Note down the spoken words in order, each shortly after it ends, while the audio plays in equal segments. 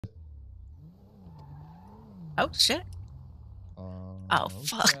Oh, shit. Oh,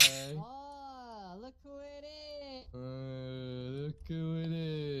 fuck. Okay. Oh, look who it is. Look who it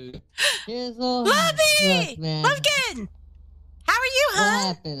is. Lobby! Look, man. Cluckin! How are you, What huh?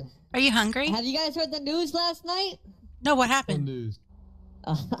 happened? Are you hungry? Have you guys heard the news last night? No, what Good happened? news.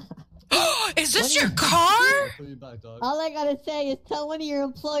 Is this your car? I'll put you back, dog. All I gotta say is tell one of your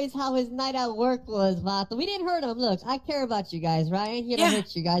employees how his night at work was, Vato. We didn't hurt him. Look, I care about you guys, right? I ain't here to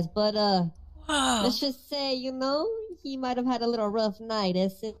hurt you guys, but Whoa. let's just say, you know, he might have had a little rough night.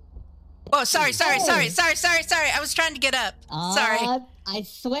 Oh, sorry. I was trying to get up. Sorry. I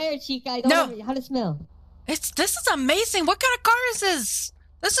swear, Chica, I don't No. How'd it smell? This is amazing. What kind of car is this?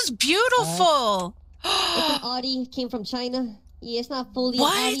 This is beautiful. It's an Audi. Came from China. Yeah, it's not fully an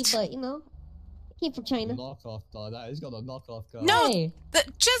Audi, but, you know, it came from China. Knockoff car. That. He's got a knockoff car. No, Hey,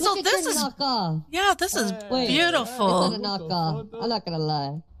 Chisel, look at this your is... knockoff. Yeah, this is Wait, beautiful. It's not a knockoff. I'm not gonna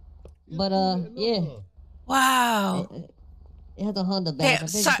lie. But, yeah. Wow. It has a Honda badge. Hey, I'm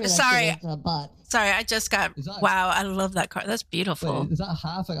pretty sure that sorry. shit was a bot. Sorry, I just got... Wow, I love that car. That's beautiful. Wait, is that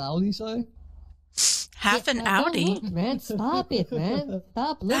half an Audi, sorry? Half an Audi? Look, man, stop it, man.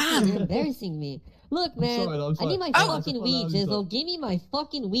 Stop looking. You're embarrassing me. Look, man, I'm sorry. I need my fucking weed, Jizzle. Give me my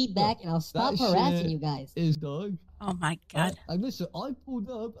fucking weed back and I'll stop harassing you guys. Is dog. Oh my god. I listen, I pulled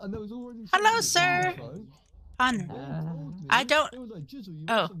up and there was already... Hello, sir. Honor. I don't... It was like, Jizzle, you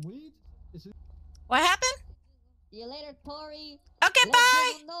Oh. want some weed? What happened? See you later, Tori. Okay, Let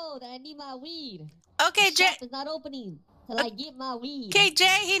bye. Jizzle know that I need my weed. Okay, The Jay. shop is not opening till I get my weed. Okay,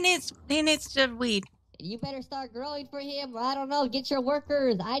 Jay, he needs the weed. You better start growing for him, or I don't know, get your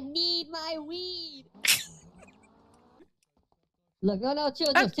workers. I need my weed. Look, no,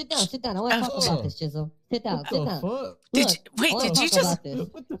 chill, sit down. I want to talk about this, Jizzle. Sit down. What the fuck? Look, Wait, I wanna did you talk about just... this.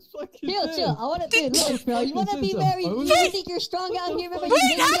 What the fuck is Chill. I want to look, bro. You want to be very... You think you're strong out here? Remember,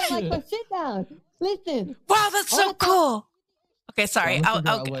 you think but sit down. Listen. Wow, that's so cool. Okay, sorry.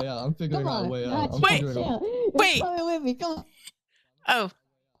 I'm figuring out a way out. Wait. Come with me. Come on. Oh.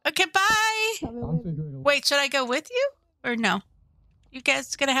 Okay, bye. Wait, should I go with you? Or no? You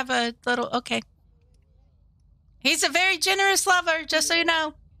guys gonna have a little... Okay. He's a very generous lover, just so you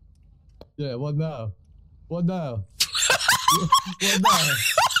know. Yeah, what now? What now? What now?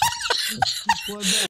 What now?